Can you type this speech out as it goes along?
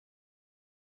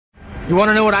You want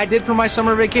to know what I did for my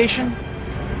summer vacation?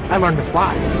 I learned to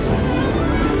fly.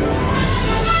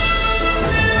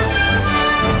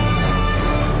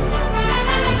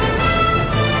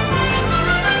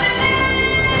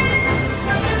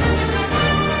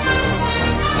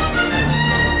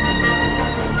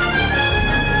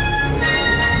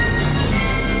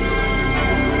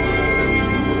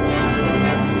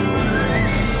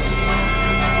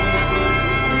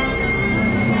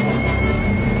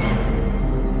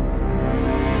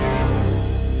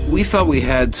 We felt we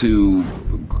had to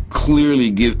clearly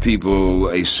give people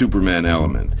a Superman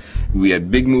element. We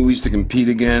had big movies to compete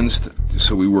against,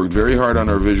 so we worked very hard on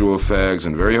our visual effects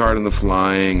and very hard on the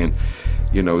flying. And,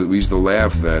 you know, we used to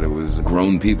laugh that it was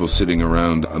grown people sitting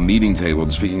around a meeting table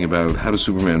speaking about how does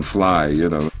Superman fly, you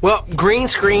know. Well, green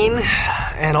screen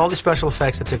and all the special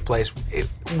effects that took place, it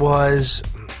was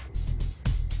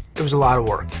a lot of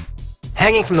work.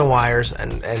 Hanging from the wires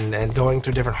and going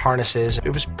through different harnesses,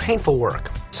 it was painful work.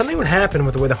 Something would happen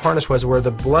with the way the harness was where the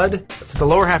blood, the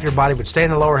lower half of your body would stay in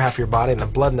the lower half of your body, and the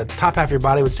blood in the top half of your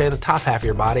body would stay in the top half of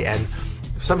your body and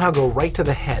somehow go right to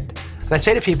the head. And I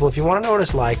say to people, if you want to know what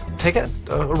it's like, take a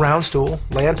round stool,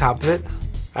 lay on top of it,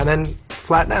 and then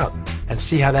flatten out and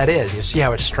see how that is. You see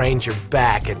how it strains your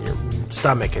back and your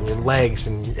stomach and your legs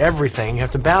and everything. You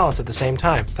have to balance at the same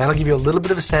time. That'll give you a little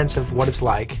bit of a sense of what it's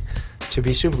like to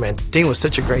be Superman. Dean was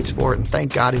such a great sport, and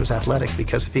thank God he was athletic,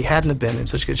 because if he hadn't have been in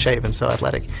such good shape and so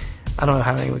athletic, I don't know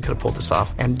how anyone could have pulled this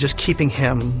off. And just keeping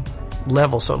him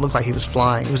level so it looked like he was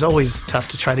flying. It was always tough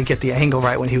to try to get the angle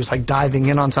right when he was like diving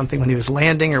in on something, when he was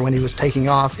landing, or when he was taking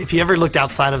off. If you ever looked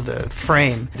outside of the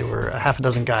frame, there were a half a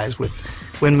dozen guys with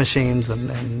wind machines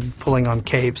and pulling on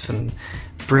capes and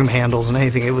broom handles and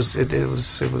anything. It was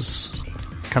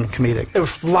kind of comedic. They would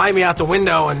fly me out the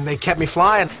window, and they kept me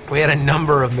flying. We had a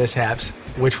number of mishaps,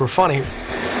 which were funny. You're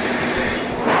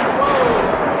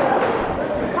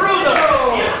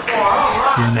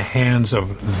in the hands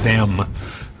of them,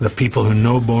 the people who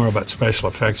know more about special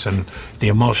effects and the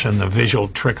emulsion, the visual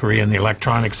trickery, and the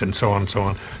electronics, and so on,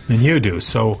 than you do.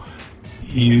 So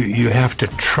you have to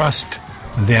trust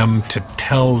them to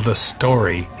tell the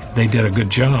story. They did a good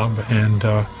job, and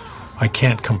I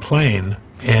can't complain.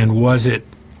 And was it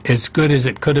as good as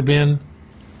it could have been?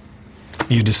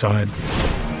 You decide.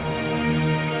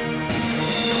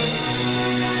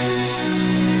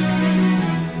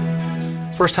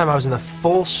 First time I was in the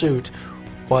full suit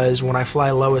was when I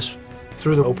fly Lois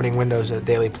through the opening windows at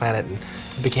Daily Planet, and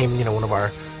it became, you know, one of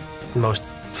our most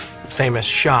famous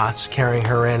shots, carrying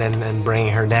her in and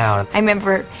bringing her down. I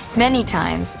remember many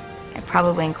times,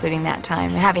 probably including that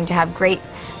time, having to have great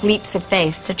leaps of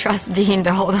faith to trust Dean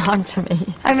to hold on to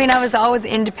me. I mean, I was always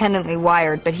independently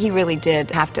wired, but he really did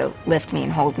have to lift me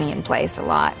and hold me in place a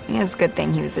lot. It was a good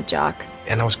thing he was a jock.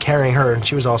 And I was carrying her, and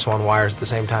she was also on wires at the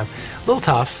same time. A little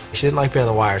tough. She didn't like being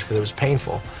on the wires because it was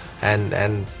painful.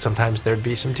 And sometimes there'd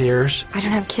be some tears. I don't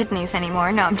have kidneys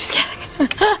anymore. No, I'm just kidding.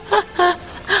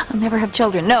 I'll never have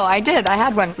children. No, I did. I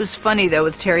had one. It was funny, though,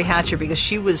 with Terry Hatcher, because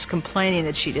she was complaining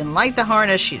that she didn't like the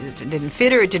harness, it didn't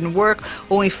fit her, it didn't work.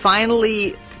 When we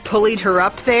finally pullied her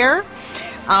up there,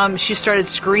 she started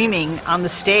screaming on the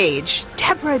stage,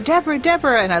 "Deborah, Deborah,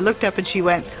 Deborah," and I looked up and she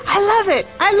went, "I love it,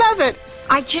 I love it."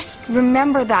 I just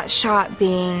remember that shot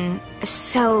being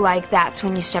so like that's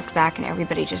when you stepped back and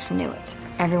everybody just knew it.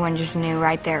 Everyone just knew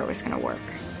right there it was going to work.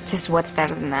 Just what's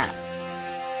better than that?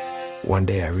 One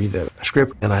day I read the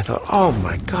script and I thought, oh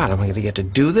my God, am I going to get to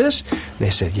do this? And they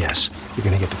said, yes, you're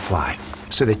going to get to fly.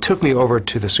 So they took me over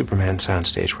to the Superman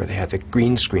soundstage where they had the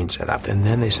green screen set up, and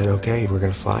then they said, okay, we're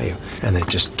going to fly you. And they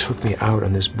just took me out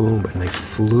on this boom, and they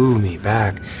flew me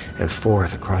back and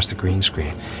forth across the green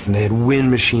screen. And they had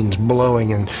wind machines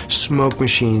blowing and smoke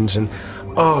machines, and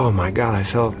oh my God, I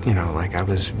felt, you know, like I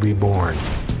was reborn.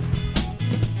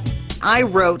 I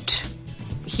wrote,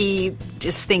 he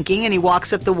is thinking, and he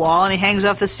walks up the wall and he hangs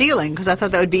off the ceiling, because I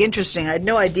thought that would be interesting. I had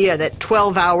no idea that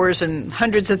 12 hours and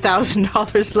hundreds of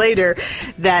 $1,000s later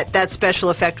that special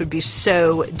effect would be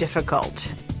so difficult.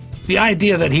 The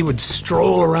idea that he would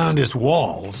stroll around his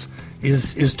walls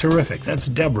is terrific. That's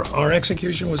Deborah. Our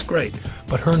execution was great,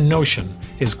 but her notion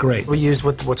is great. We used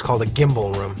what's called a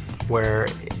gimbal room, where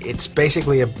it's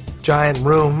basically a giant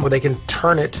room where they can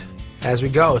turn it as we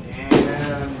go.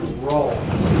 And roll.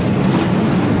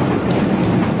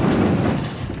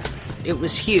 It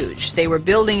was huge. They were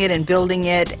building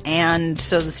it, and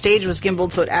so the stage was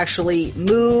gimbaled, so it actually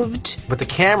moved. But the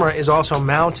camera is also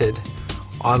mounted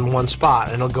on one spot,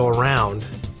 and it'll go around.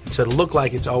 So it'll look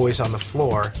like it's always on the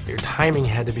floor. Your timing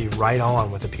had to be right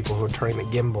on with the people who are turning the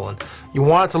gimbal. And you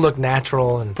want it to look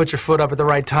natural and put your foot up at the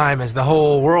right time as the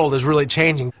whole world is really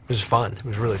changing. It was fun. It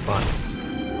was really fun.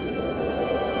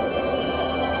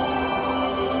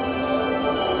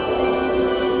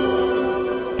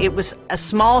 It was a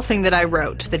small thing that I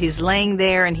wrote, that he's laying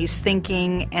there and he's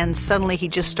thinking, and suddenly he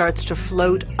just starts to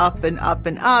float up and up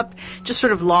and up, just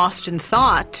sort of lost in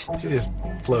thought. He just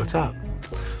floats up.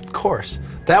 Of course.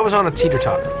 That was on a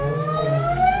teeter-totter.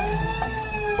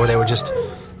 Or they would just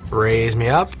raise me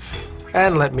up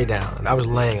and let me down. And I was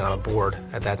laying on a board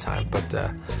at that time, but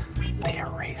they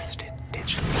erased it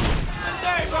digitally.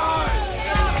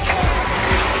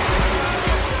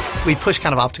 We pushed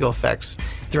kind of optical effects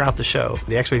throughout the show.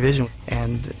 The X-ray vision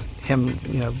and him,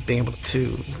 being able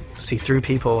to see through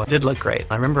people did look great.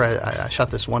 I remember I shot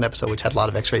this one episode which had a lot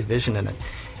of X-ray vision in it,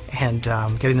 and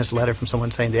getting this letter from someone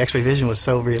saying the X-ray vision was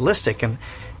so realistic, and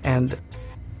I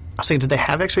was saying, did they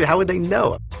have X-ray? How would they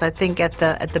know? I think at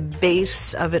the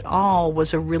base of it all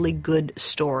was a really good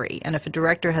story, and if a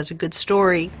director has a good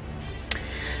story,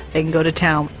 they can go to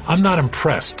town. I'm not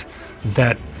impressed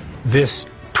that this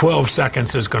 12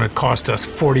 seconds is going to cost us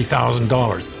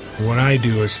 $40,000. What I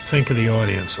do is think of the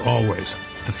audience always.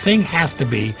 The thing has to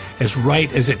be as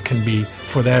right as it can be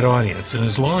for that audience. And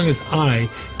as long as I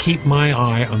keep my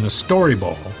eye on the story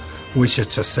ball, which is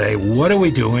to say, what are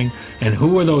we doing and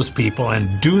who are those people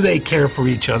and do they care for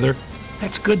each other,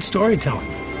 that's good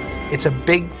storytelling. It's a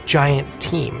big, giant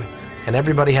team, and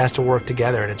everybody has to work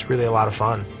together, and it's really a lot of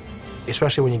fun,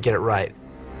 especially when you get it right.